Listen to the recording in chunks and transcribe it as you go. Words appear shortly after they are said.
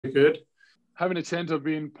good. Having a chance of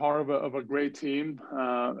being part of a great team,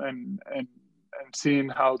 and seeing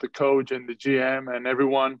how the coach and the GM and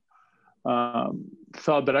everyone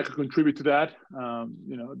thought that I could contribute to that.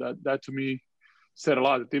 That to me said a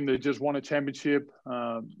lot. The team that just won a championship,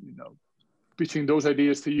 pitching those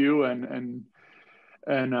ideas to you, and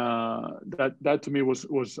that to me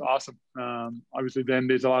was awesome. Obviously, then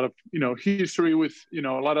there's a lot of history with a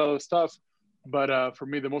lot of other stuff, but for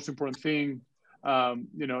me, the most important thing,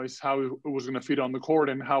 is how it was going to fit on the court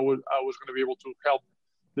and how I was going to be able to help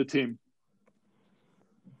the team.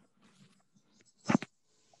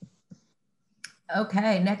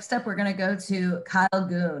 Okay, next up, we're going to go to Kyle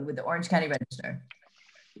Goon with the Orange County Register.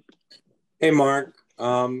 Hey, Mark.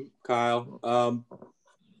 Kyle.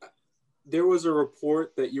 There was a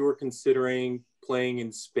report that you were considering playing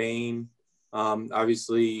in Spain.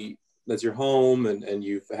 Obviously, that's your home, and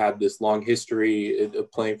you've had this long history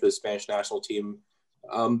of playing for the Spanish national team.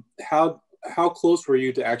 How close were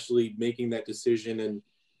you to actually making that decision,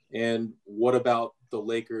 and what about the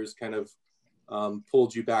Lakers kind of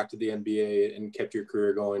pulled you back to the NBA and kept your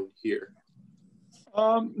career going here?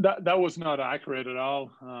 That was not accurate at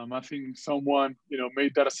all. I think someone,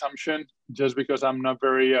 made that assumption just because I'm not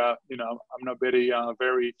very,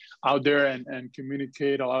 very out there and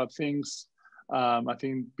communicate a lot of things. I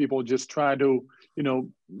think people just try to,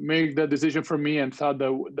 make that decision for me and thought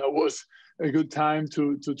that was a good time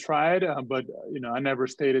to try it. But I never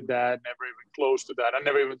stated that, never even close to that. I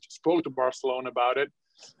never even spoke to Barcelona about it.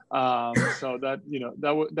 So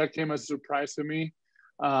that came as a surprise to me.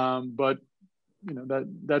 But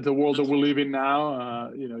that's the world that we live in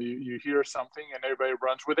now. You hear something and everybody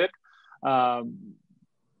runs with it.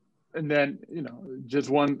 And then, just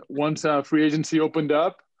once free agency opened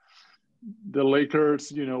up, the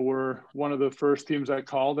Lakers, were one of the first teams I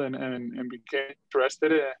called and became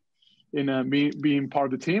interested in being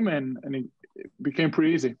part of the team, and it became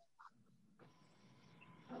pretty easy.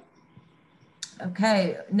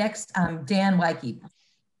 Okay, next, Dan Wyke.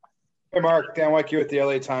 Hey, Mark. Dan Wyke with the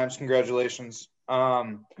LA Times. Congratulations.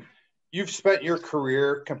 You've spent your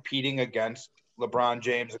career competing against LeBron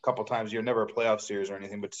James a couple times. You're never a playoff series or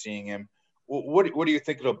anything, but seeing him. What do you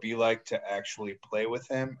think it'll be like to actually play with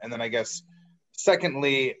him? And then I guess,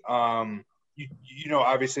 secondly,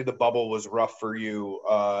 obviously the bubble was rough for you.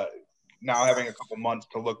 Now having a couple months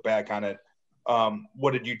to look back on it,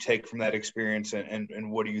 what did you take from that experience,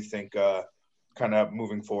 and what do you think kind of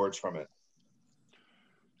moving forwards from it?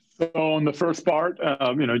 So on the first part,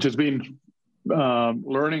 just being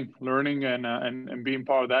learning and being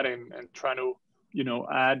part of that and trying to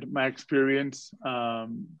add my experience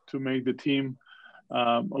to make the team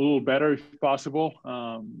a little better if possible.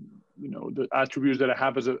 The attributes that I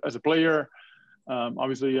have as a player.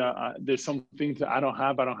 Obviously, there's some things that I don't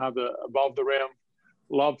have. I don't have the above the rim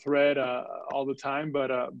lob threat all the time,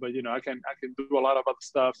 but I can do a lot of other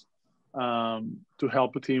stuff to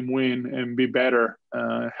help a team win and be better,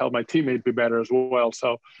 help my teammate be better as well.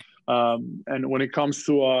 So, and when it comes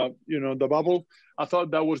to the bubble, I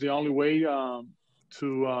thought that was the only way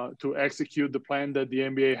to execute the plan that the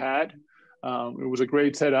NBA had. It was a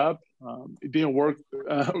great setup. It didn't work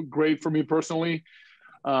great for me personally,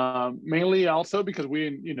 mainly also because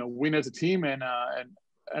we win as a team, and I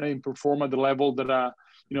didn't perform at the level that I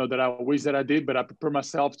wish that I did, but I prepare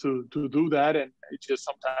myself to do that, and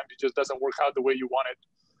sometimes it just doesn't work out the way you want it.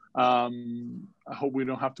 I hope we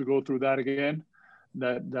don't have to go through that again.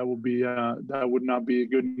 That would not be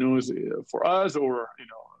good news for us, or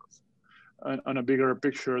on a bigger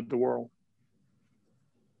picture of the world.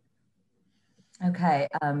 Okay,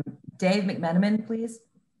 Dave McMenamin, please.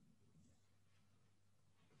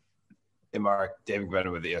 Hey, Mark. Dave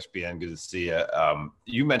McMenamin with ESPN. Good to see you.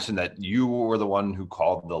 You mentioned that you were the one who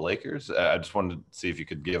called the Lakers. I just wanted to see if you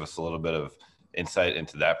could give us a little bit of insight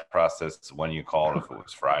into that process, when you called, if it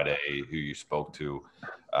was Friday, who you spoke to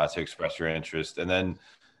express your interest, and then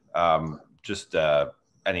just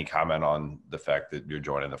any comment on the fact that you're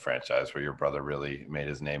joining the franchise where your brother really made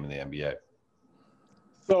his name in the NBA.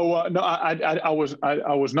 So no, I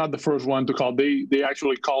was not the first one to call. They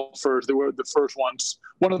actually called first. They were the first ones,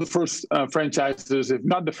 one of the first franchises, if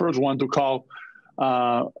not the first one, to call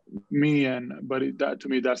me. But that, to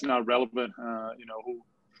me, that's not relevant.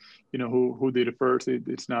 Who did it first?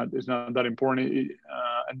 It's not that important.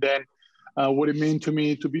 And then, what it mean to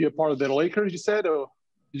me to be a part of the Lakers? You said, or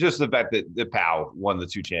just the fact that the Powell won the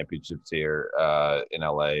 2 championships here in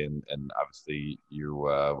LA, and obviously you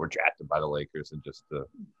were drafted by the Lakers, and just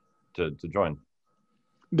to join.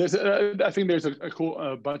 I think there's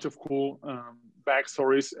a bunch of cool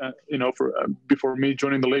backstories. Before me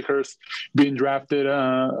joining the Lakers, being drafted,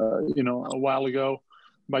 a while ago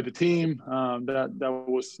by the team. That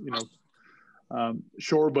was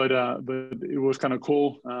short, but it was kind of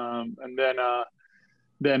cool. And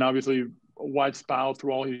then obviously watch Spal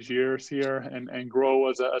through all his years here and grow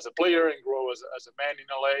as a player and grow as a man in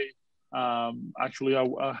LA. Actually,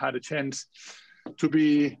 I had a chance to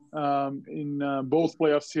be in both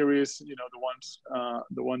playoff series.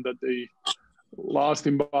 The one that they lost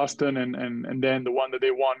in Boston and then the one that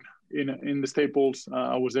they won in the Staples.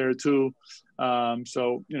 I was there too.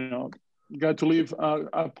 So got to live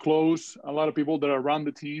up close. A lot of people that are around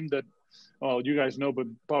the team that, well, you guys know, but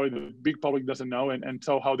probably the big public doesn't know, and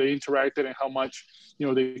so how they interacted and how much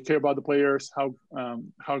they care about the players, how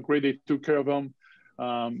great they took care of them.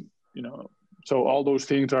 So all those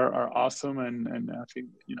things are awesome, and I think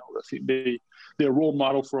they're a role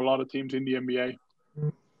model for a lot of teams in the NBA.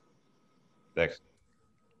 Thanks.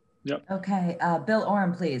 Yep. Okay, Bill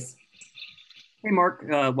Oram, please. Hey, Mark.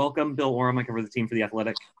 Welcome, Bill Oram. I cover the team for The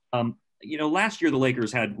Athletic. Last year the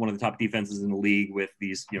Lakers had one of the top defenses in the league with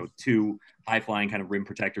these, two high-flying kind of rim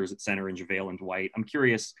protectors at center in JaVale and Dwight. I'm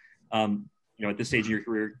curious, at this stage in your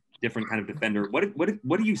career, different kind of defender. What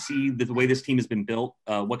do you see the way this team has been built?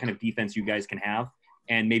 What kind of defense you guys can have,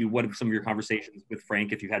 and maybe what have some of your conversations with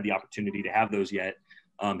Frank, if you've had the opportunity to have those yet,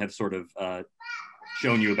 have sort of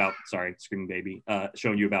shown you about? Sorry, screaming baby.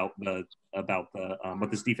 Shown you about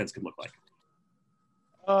what this defense could look like.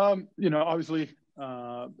 Obviously.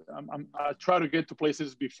 I try to get to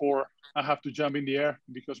places before I have to jump in the air,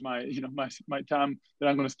 because my time that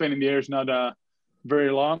I'm going to spend in the air is not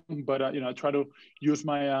very long. But I try to use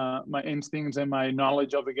my instincts and my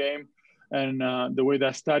knowledge of the game and the way that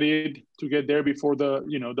I studied to get there before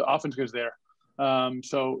the offense gets there.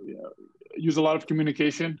 So use a lot of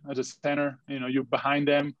communication as a center. You're behind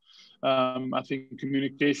them. I think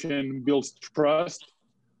communication builds trust.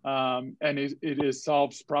 And it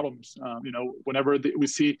solves problems. Whenever we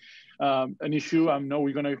see an issue, I know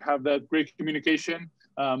we're going to have that great communication.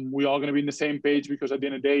 We're all going to be in the same page, because at the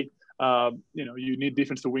end of the day, you need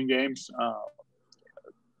defense to win games.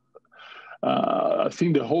 I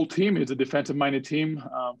think the whole team is a defensive-minded team.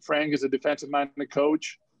 Frank is a defensive-minded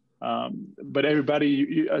coach. But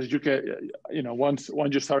everybody, as you can, once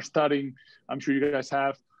you start studying, I'm sure you guys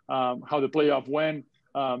have, how the playoff went.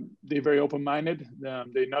 They're very open-minded.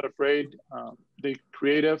 They're not afraid. They're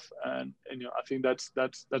creative, and I think that's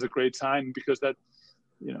a great sign, because that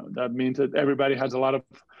means that everybody has a lot of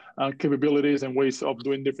capabilities and ways of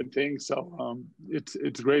doing different things. So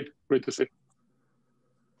it's great to see.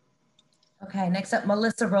 Okay, next up,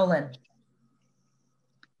 Melissa Rowland.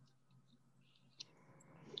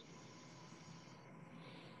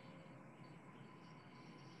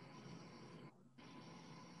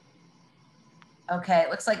 Okay, it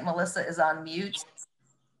looks like Melissa is on mute.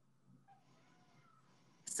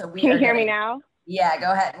 So Can you hear me now? Yeah,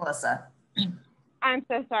 go ahead, Melissa. I'm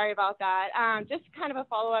so sorry about that. Just kind of a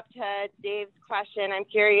follow-up to Dave's question. I'm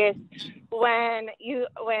curious, when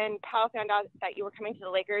Powell found out that you were coming to the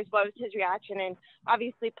Lakers, what was his reaction? And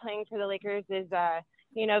obviously playing for the Lakers is,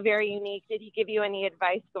 very unique. Did he give you any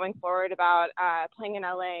advice going forward about playing in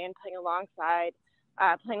LA and playing alongside,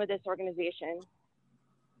 playing with this organization?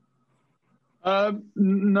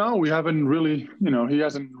 No, we haven't really, he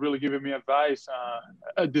hasn't really given me advice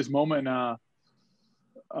at this moment,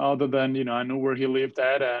 other than, I know where he lived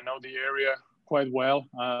at. I know the area quite well.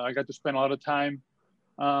 I got to spend a lot of time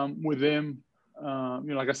with him,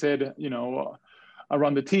 like I said,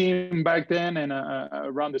 around the team back then and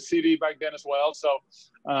around the city back then as well. So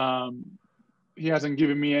he hasn't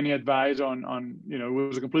given me any advice on it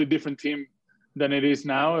was a completely different team than it is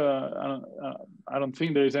now. I don't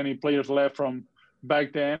think there's any players left from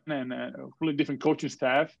back then, and a completely different coaching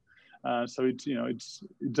staff. So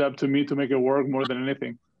it's up to me to make it work more than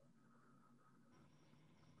anything.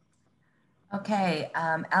 Okay,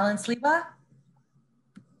 Alan Sleva.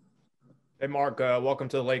 Hey, Mark, welcome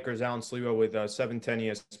to the Lakers. Alan Sleva with 710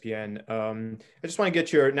 ESPN. I just want to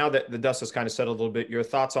get now that the dust has kind of settled a little bit, your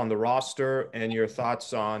thoughts on the roster and your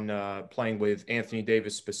thoughts on playing with Anthony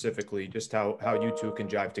Davis specifically, just how you two can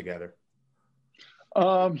jive together.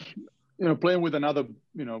 Playing with another,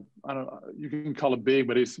 you can call it big,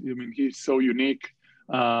 but he's so unique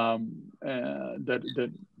that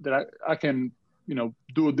I can,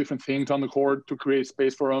 do different things on the court to create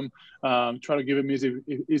space for him, try to give him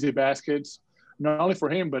easy baskets, not only for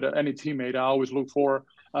him, but any teammate. I always look for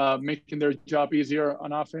making their job easier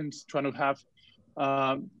on offense, trying to have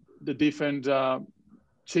the defense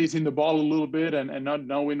chasing the ball a little bit and not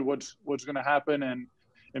knowing what's going to happen and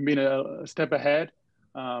being a step ahead.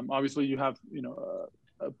 Obviously, you have,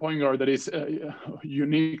 a point guard that is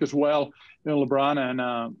unique as well, LeBron,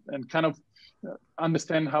 and kind of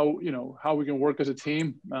understand how we can work as a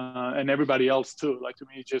team, and everybody else too. Like, to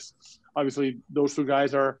me, just obviously those two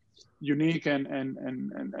guys are unique and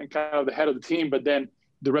kind of the head of the team, but then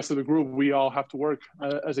the rest of the group, we all have to work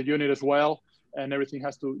as a unit as well, and everything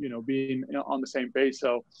has to be on the same page.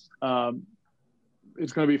 So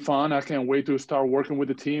it's going to be fun. I can't wait to start working with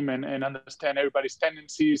the team and understand everybody's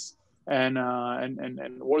tendencies and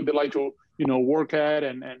what they like to work at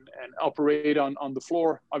and operate on the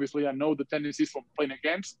floor. Obviously, I know the tendencies from playing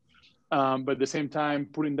against, but at the same time,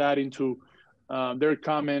 putting that into their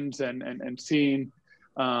comments and seeing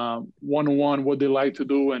one-on-one what they like to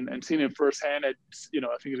do and seeing it firsthand, it's I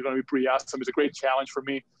think it's going to be pretty awesome. It's a great challenge for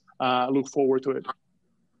me. I look forward to it.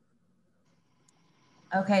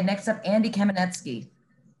 Okay, next up, Andy Kamenetsky.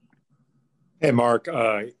 Hey, Mark.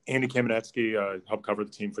 Andy Kamenetsky, helped cover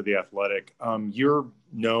the team for The Athletic. You're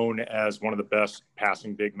known as one of the best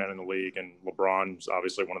passing big men in the league, and LeBron's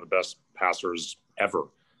obviously one of the best passers ever.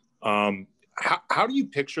 How do you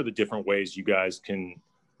picture the different ways you guys can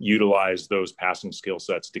utilize those passing skill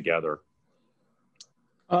sets together?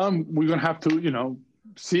 We're going to have to,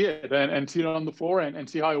 see it and see it on the floor and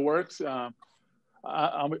see how it works.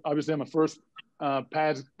 Obviously, I'm a first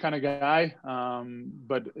pass kind of guy,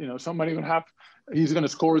 but somebody he's going to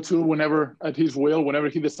score too whenever at his will. Whenever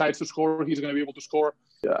he decides to score, he's going to be able to score.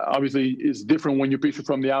 Obviously, it's different when you picture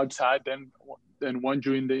from the outside than when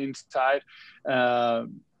you're in the inside.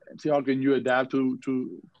 See how can you adapt to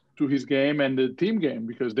his game and the team game,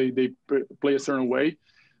 because they play a certain way.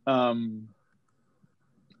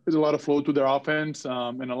 There's a lot of flow to their offense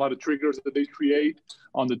and a lot of triggers that they create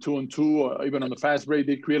on the 2-on-2 or even on the fast break.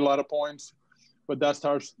 They create a lot of points, but that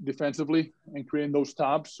starts defensively and creating those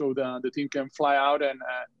stops so the team can fly out and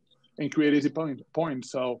create easy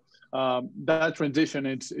points. So that transition,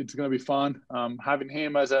 it's going to be fun. Having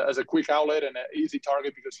him as a quick outlet and an easy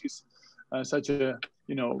target, because he's such a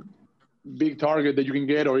big target that you can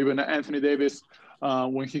get, or even Anthony Davis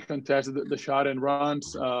when he contests the shot and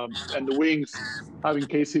runs, and the wings, having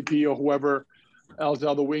KCP or whoever else the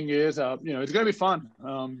other wing is, it's going to be fun.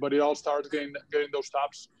 But it all starts getting those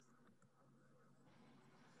stops.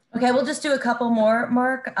 Okay, we'll just do a couple more,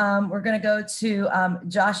 Mark. We're going to go to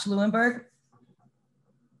Josh Lewenberg.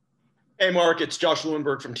 Hey, Mark, it's Josh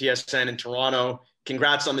Lewenberg from TSN in Toronto.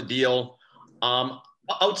 Congrats on the deal.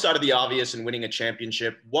 Outside of the obvious and winning a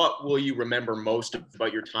championship, what will you remember most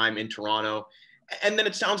about your time in Toronto? And then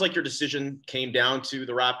it sounds like your decision came down to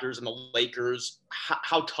the Raptors and the Lakers.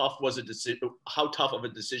 How tough of a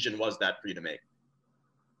decision was that for you to make?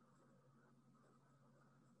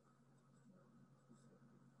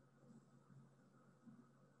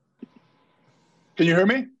 Can you hear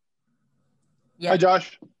me? Yeah. Hi,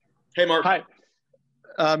 Josh. Hey, Mark. Hi.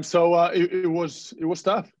 So it was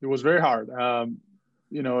tough. It was very hard.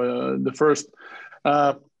 The first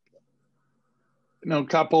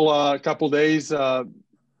couple days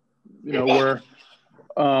were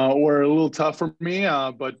a little tough for me,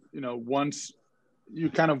 but once you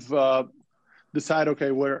kind of decide,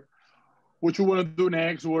 okay, what you want to do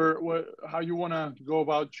next, how you want to go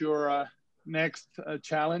about your next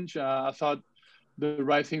challenge, I thought the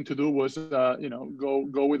right thing to do was go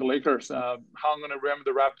with the Lakers. How I'm going to remember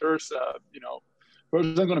the Raptors, first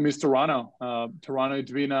I'm going to miss Toronto. Toronto,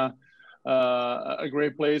 it's been a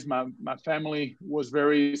great place. My family was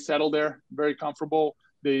very settled there, very comfortable.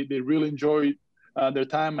 They really enjoyed their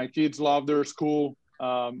time. My kids love their school.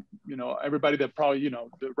 Everybody that probably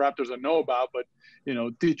the Raptors I know about, but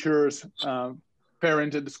teachers,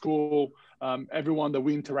 parents at the school, everyone that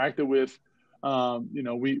we interacted with,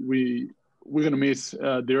 we're gonna miss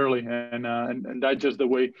dearly, and that's just the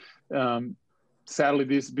way. Sadly,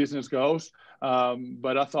 this business goes.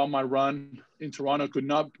 But I thought my run in Toronto could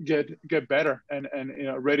not get better, and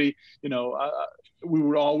already we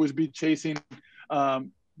would always be chasing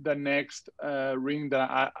the next ring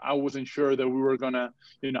that I wasn't sure that we were gonna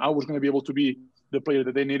I was gonna be able to be the player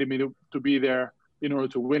that they needed me to be there in order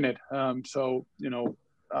to win it. So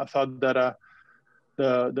I thought that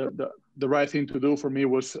the right thing to do for me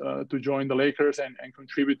was to join the Lakers and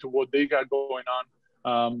contribute to what they got going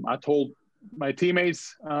on. I told my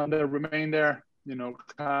teammates that remained there,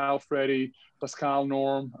 Kyle, Freddie, Pascal,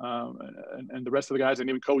 Norm, and the rest of the guys, and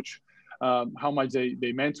even Coach, how much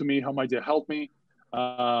they meant to me, how much they helped me.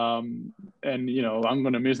 And, I'm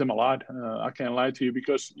going to miss them a lot. I can't lie to you,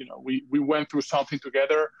 because, we went through something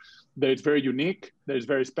together that is very unique, that is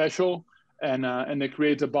very special, and it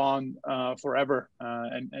creates a bond forever.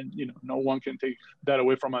 And no one can take that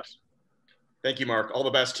away from us. Thank you, Mark. All the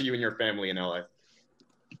best to you and your family in LA.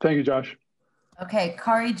 Thank you, Josh. Okay,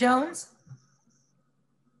 Kari Jones.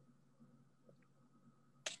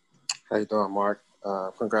 How you doing, Mark?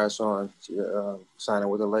 Congrats on signing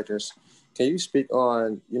with the Lakers. Can you speak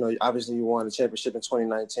on, obviously you won the championship in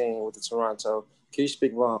 2019 with the Toronto. Can you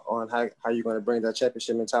speak on how you're going to bring that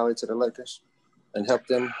championship mentality to the Lakers and help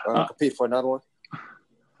them compete for another one?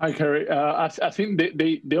 Hi, Kerry. I think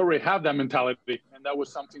they already have that mentality, and that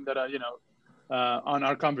was something that on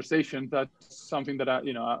our conversation, that's something that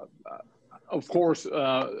of course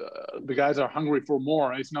the guys are hungry for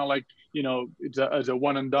more. It's not like it's a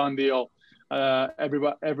one and done deal.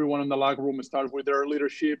 Everyone in the locker room starts with their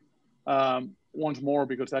leadership once more,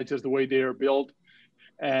 because that's just the way they are built,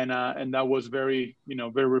 and that was very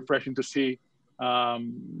very refreshing to see.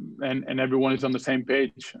 And everyone is on the same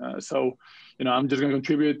page. So, I'm just going to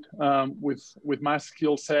contribute with my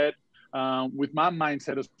skill set, with my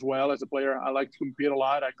mindset as well as a player. I like to compete a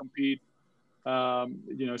lot. I compete,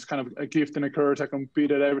 it's kind of a gift and a curse. I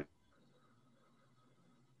compete at everything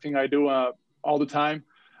I do all the time.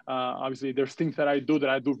 Obviously, there's things that I do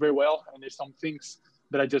very well, and there's some things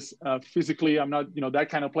that I just physically, I'm not, that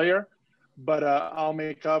kind of player. But I'll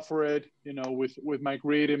make up for it, with my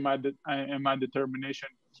grit and my determination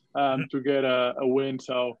to get a win.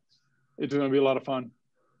 So it's going to be a lot of fun.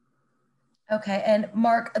 Okay, and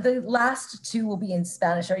Mark, the last two will be in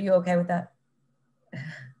Spanish. Are you okay with that?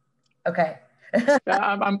 Okay.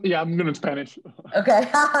 I'm good in Spanish. Okay.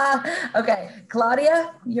 Okay,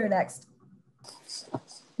 Claudia, you're next.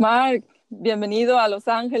 Mark, bienvenido a Los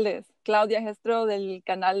Ángeles. Claudia Gestro del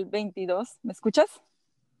Canal 22. ¿Me escuchas?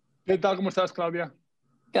 ¿Qué tal? ¿Cómo estás, Claudia?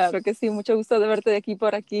 Claro que sí, mucho gusto de verte de aquí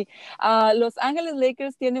por aquí. Los Ángeles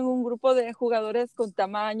Lakers tienen un grupo de jugadores con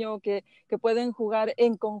tamaño que pueden jugar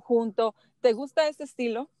en conjunto. ¿Te gusta ese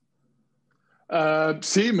estilo?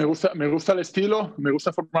 Sí, me gusta el estilo, me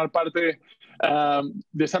gusta formar parte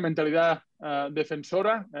de esa mentalidad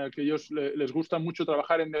defensora, que a ellos les gusta mucho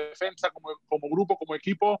trabajar en defensa como grupo, como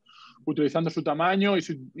equipo, utilizando su tamaño y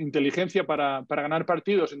su inteligencia para ganar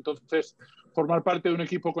partidos. Entonces, formar parte de un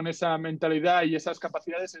equipo con esa mentalidad y esas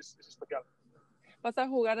capacidades es especial. Vas a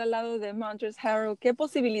jugar al lado de Montrezl Harrell. ¿Qué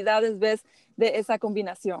posibilidades ves de esa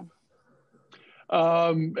combinación?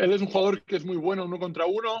 Él es un jugador que es muy bueno uno contra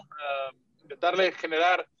uno. Intentarle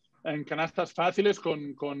generar en canastas fáciles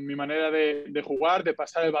con mi manera de jugar, de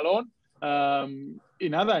pasar el balón, y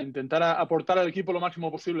nada, intentar aportar al equipo lo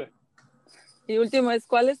máximo posible. Y último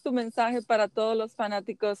 ¿cuál es tu mensaje para todos los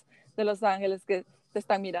fanáticos de Los Ángeles que te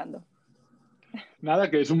están mirando? Nada,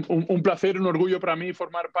 que es un placer, un orgullo para mí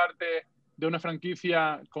formar parte de una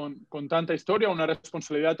franquicia con tanta historia, una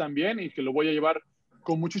responsabilidad también, y que lo voy a llevar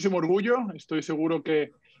con muchísimo orgullo. Estoy seguro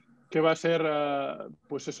que va a ser,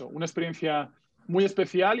 pues eso, una experiencia muy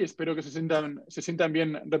especial, y espero que se sientan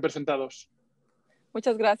bien representados.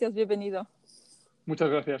 Muchas gracias, bienvenido. Muchas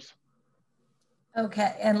gracias.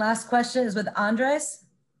 Okay, and last question is with Andres.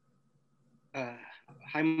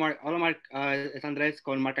 Hi, Mark. Hola, Mark. Es Andrés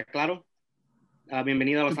con Marca Claro.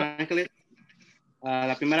 Bienvenido a Los Ángeles.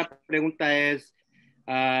 La primera pregunta es,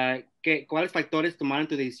 ¿cuáles factores tomaron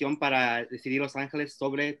tu decisión para decidir Los Ángeles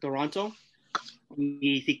sobre Toronto?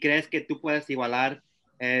 Y si crees que tú puedes igualar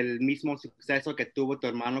el mismo suceso que tuvo tu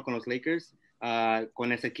hermano con los Lakers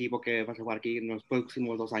con ese equipo que vas a jugar aquí en los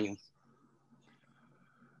próximos 2 años.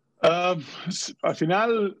 Al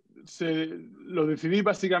final lo decidí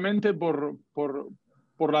básicamente por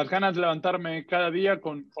las ganas de levantarme cada día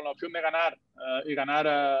con la opción de ganar y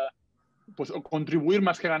ganar, pues contribuir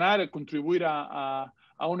más que ganar, contribuir a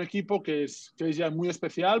un equipo que es ya muy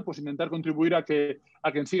especial, pues intentar contribuir a que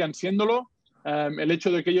sigan siéndolo. El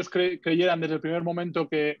hecho de que ellos creyeran desde el primer momento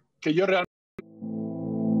que yo realmente